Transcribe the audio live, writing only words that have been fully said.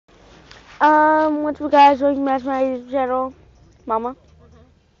What's up, guys? Welcome back to my YouTube channel. Mama?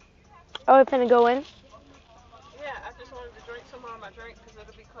 Oh, we finna go in? Yeah, I just wanted to drink some more of my drink because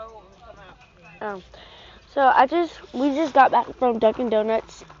it'll be cold when we come out. Oh. So, we just got back from Dunkin'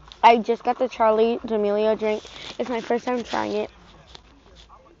 Donuts. I just got the Charlie D'Amelio drink. It's my first time trying it.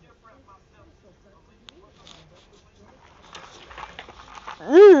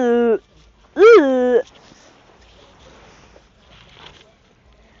 Ooh. Ooh.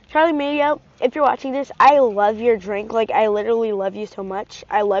 Charlie D'Amelio, if you're watching this, I love your drink. Like, I literally love you so much.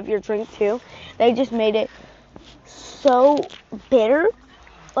 I love your drink, too. They just made it so bitter.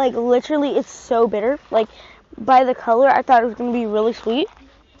 Like, literally, it's so bitter. Like, by the color, I thought it was going to be really sweet.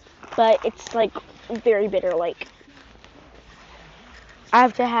 But it's, like, very bitter. Like, I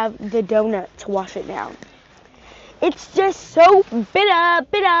have to have the donut to wash it down. It's just so bitter,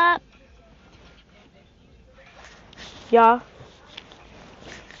 bitter. Yeah.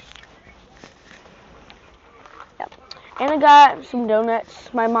 Yep. And I got some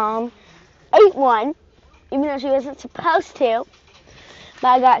donuts. My mom ate one, even though she wasn't supposed to. But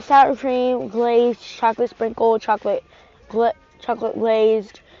I got sour cream, glazed, chocolate sprinkle, chocolate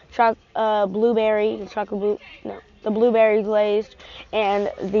glazed, blueberry, the blueberry glazed,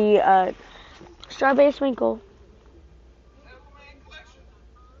 and the strawberry sprinkle.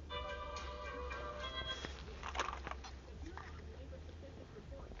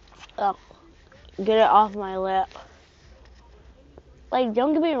 Oh, get it off my lip. Like,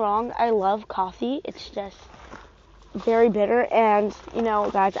 don't get me wrong, I love coffee. It's just very bitter, and, you know,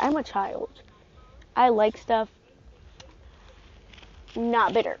 guys, I'm a child. I like stuff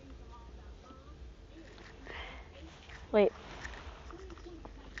not bitter. Wait.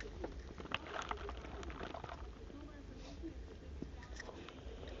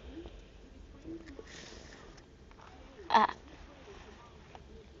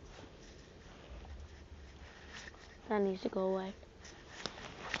 That needs to go away.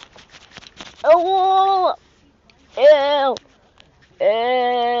 Oh! Ew!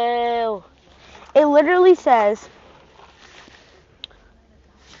 Ew! It literally says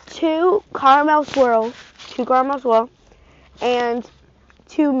two caramel swirl, and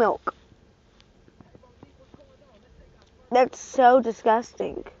 2 milk. That's so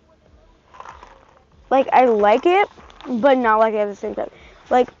disgusting. Like, I like it, but not like it at the same time.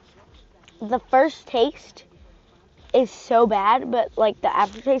 Like, the first taste is so bad, but, like, the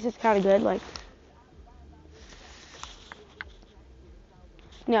aftertaste is kind of good. Like,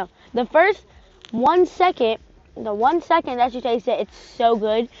 no. The first 1 second, the 1 second that you taste it, it's so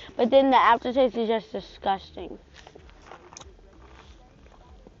good, but then the aftertaste is just disgusting.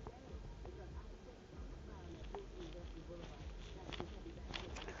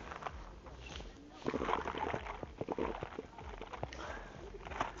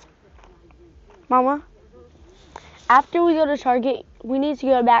 Mama, after we go to Target, we need to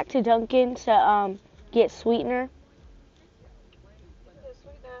go back to Dunkin' to get sweetener.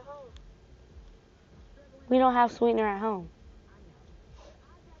 We don't have sweetener at home.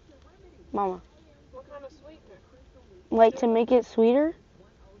 Mama. What kind of sweetener? Like, to make it sweeter?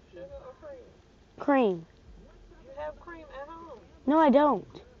 Sugar or cream? Cream. You have cream at home. No, I don't.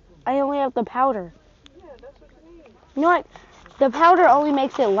 I only have the powder. Yeah, that's what you need. You know what? The powder only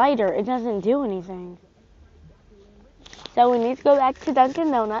makes it lighter. It doesn't do anything. So we need to go back to Dunkin'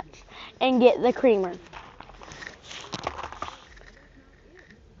 Donuts and get the creamer.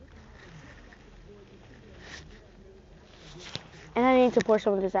 And I need to pour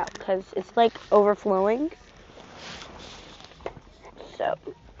some of this out because it's like overflowing. So,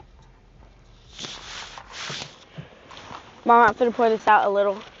 Mom, I'm going to pour this out a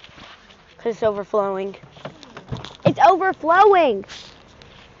little because it's overflowing. It's overflowing!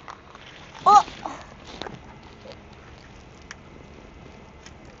 Oh!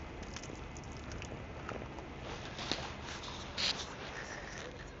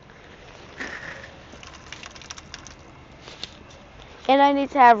 And I need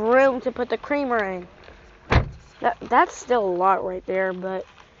to have room to put the creamer in. That's still a lot right there, but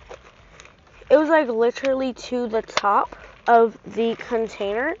it was like literally to the top of the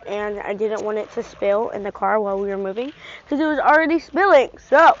container, and I didn't want it to spill in the car while we were moving because it was already spilling.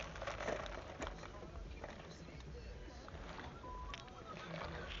 So,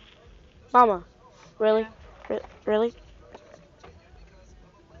 Mama, really? Really?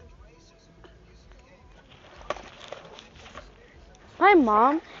 My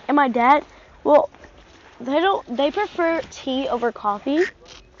mom and my dad, well, they prefer tea over coffee.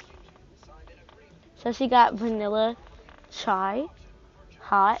 So she got vanilla chai,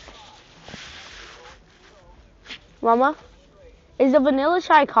 hot. Mama, is the vanilla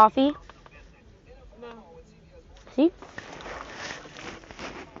chai coffee? See?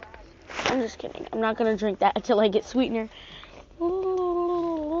 I'm just kidding. I'm not gonna drink that until I get sweetener.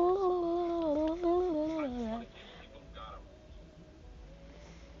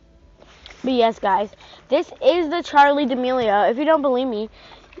 But yes, guys, this is the Charli D'Amelio. If you don't believe me,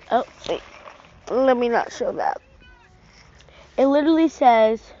 oh, wait, let me not show that. It literally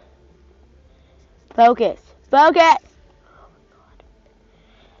says, focus, focus.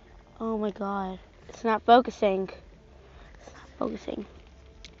 Oh my God, it's not focusing. It's not focusing.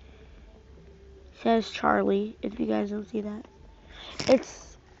 It says Charli, if you guys don't see that.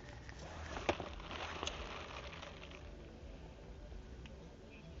 It's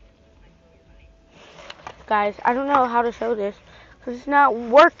guys, I don't know how to show this because it's not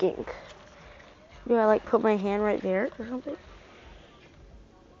working. Do I like put my hand right there or something?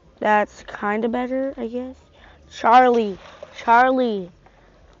 That's kind of better, I guess. Charli.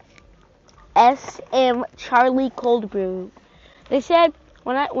 SM Charli Cold Brew. They said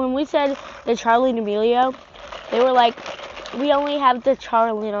when we said the Charli D'Amelio, they were like, we only have the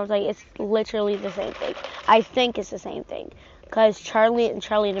Charli, and I was like, it's literally the same thing. I think it's the same thing. Because Charli and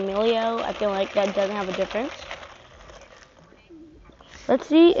Charli D'Amelio, I feel like that doesn't have a difference. Let's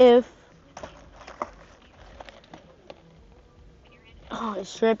see if... Oh,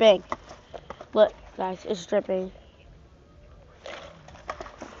 it's dripping. Look, guys, it's dripping.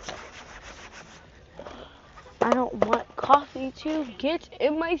 I don't want coffee to get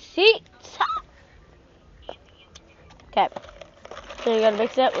in my seat. Okay. So you gotta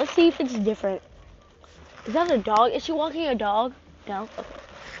mix it up. Let's see if it's different. Is that a dog? Is she walking a dog? No. Okay.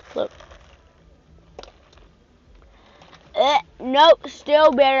 Look. Nope.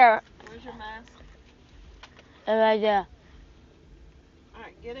 Still better. Where's your mask? Right there.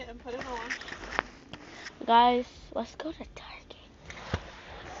 Alright, get it and put it on. Guys, let's go to Target.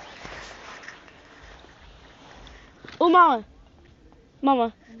 Oh,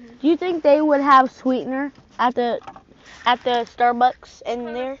 Mama. Do you think they would have sweetener at the Starbucks in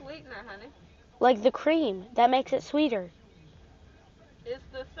What there? sweetener, honey? Like the cream. That makes it sweeter. It's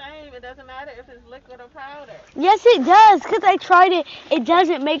the same. It doesn't matter if it's liquid or powder. Yes, it does, because I tried it. It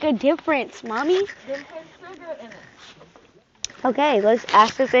doesn't make a difference, Mommy. Then put sugar in it. Okay, let's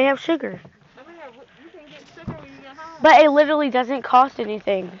ask if they have sugar. I mean, you can get sugar when you get home. But it literally doesn't cost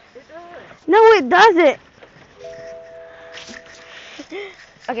anything. It does. No, it doesn't.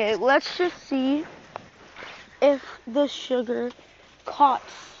 Okay, let's just see if the sugar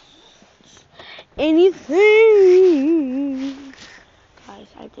costs anything. Guys,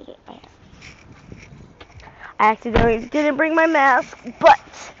 I did it. I accidentally didn't bring my mask, but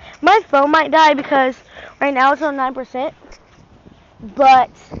my phone might die because right now it's on 9%. But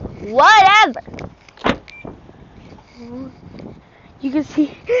whatever. You can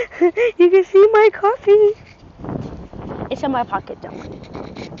see my coffee. It's in my pocket, don't worry.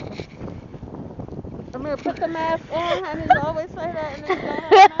 I'm gonna put the mask on, honey. You always say that and then you don't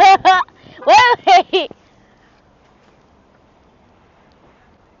have a mask. Wait.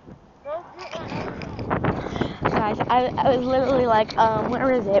 Go get one. Guys, I was literally like,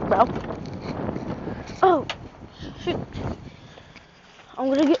 where is it, bro? Oh, shoot. I'm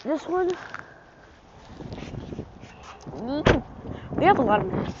gonna get this one. We have a lot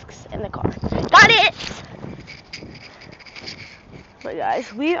of masks in the car. Got it! But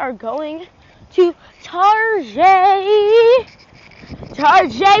guys, we are going to Target.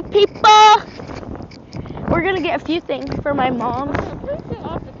 Target, people! We're gonna get a few things for my mom. Please get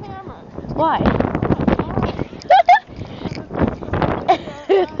off the camera. Why?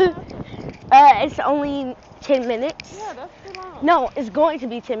 It's only 10 minutes. Yeah, that's too long. No, it's going to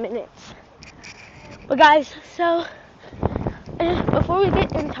be 10 minutes. But guys, so before we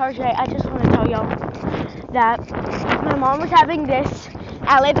get in Target, I just want to tell y'all that my mom was having this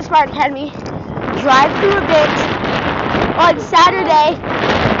Atlanta Smart Academy drive-through event on Saturday.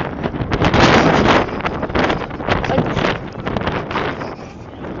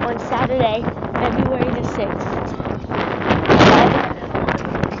 On Saturday, February the 6th.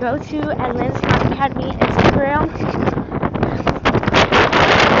 Go to Atlanta Smart Academy Instagram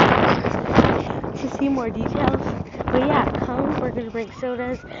to see more details. But yeah, come. We're going to bring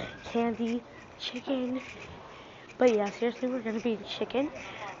sodas, candy, chicken. But yeah, seriously, we're going to be eating chicken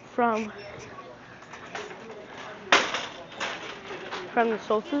from the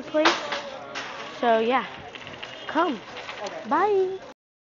soul food place. So yeah, come. Bye.